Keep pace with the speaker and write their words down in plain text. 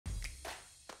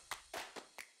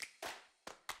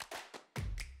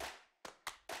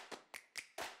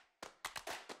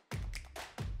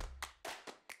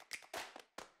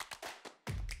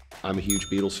I'm a huge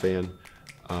Beatles fan.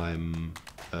 I'm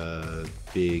a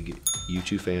big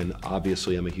U2 fan.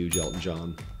 Obviously, I'm a huge Elton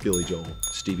John, Billy Joel,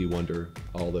 Stevie Wonder.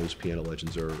 All those piano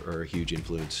legends are a huge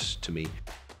influence to me.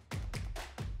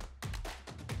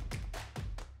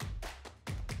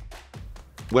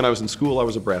 When I was in school, I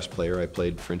was a brass player. I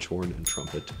played French horn and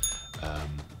trumpet.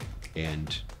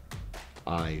 And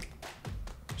I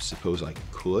suppose I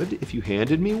could if you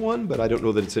handed me one, but I don't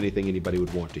know that it's anything anybody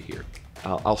would want to hear.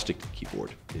 I'll stick to the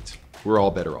keyboard. We're all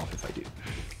better off if I do.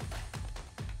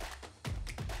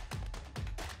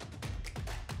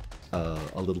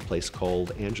 A little place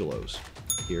called Angelo's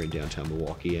here in downtown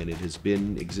Milwaukee, and it has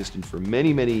been existing for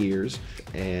many, many years,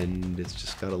 and it's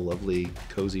just got a lovely,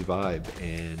 cozy vibe,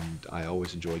 and I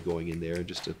always enjoy going in there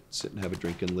just to sit and have a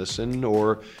drink and listen,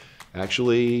 or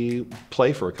actually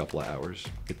play for a couple of hours.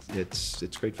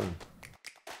 It's great fun.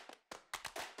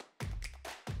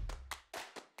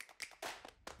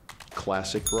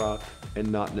 Classic rock,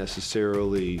 and not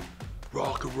necessarily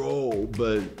rock and roll,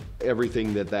 but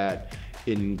everything that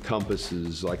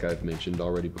encompasses, like I've mentioned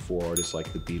already before, artists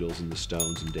like the Beatles and the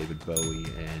Stones and David Bowie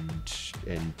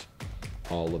and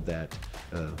all of that.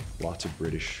 Lots of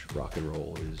British rock and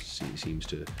roll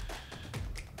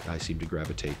I seem to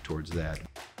gravitate towards that.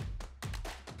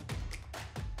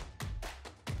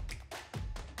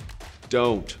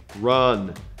 Don't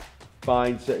run.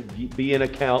 Be an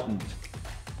accountant.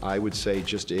 I would say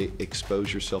just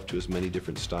expose yourself to as many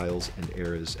different styles and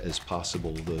eras as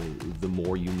possible. The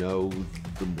more you know,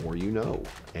 the more you know.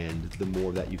 And the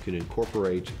more that you can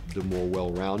incorporate, the more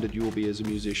well-rounded you will be as a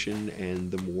musician,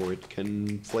 and the more it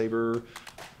can flavor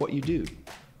what you do.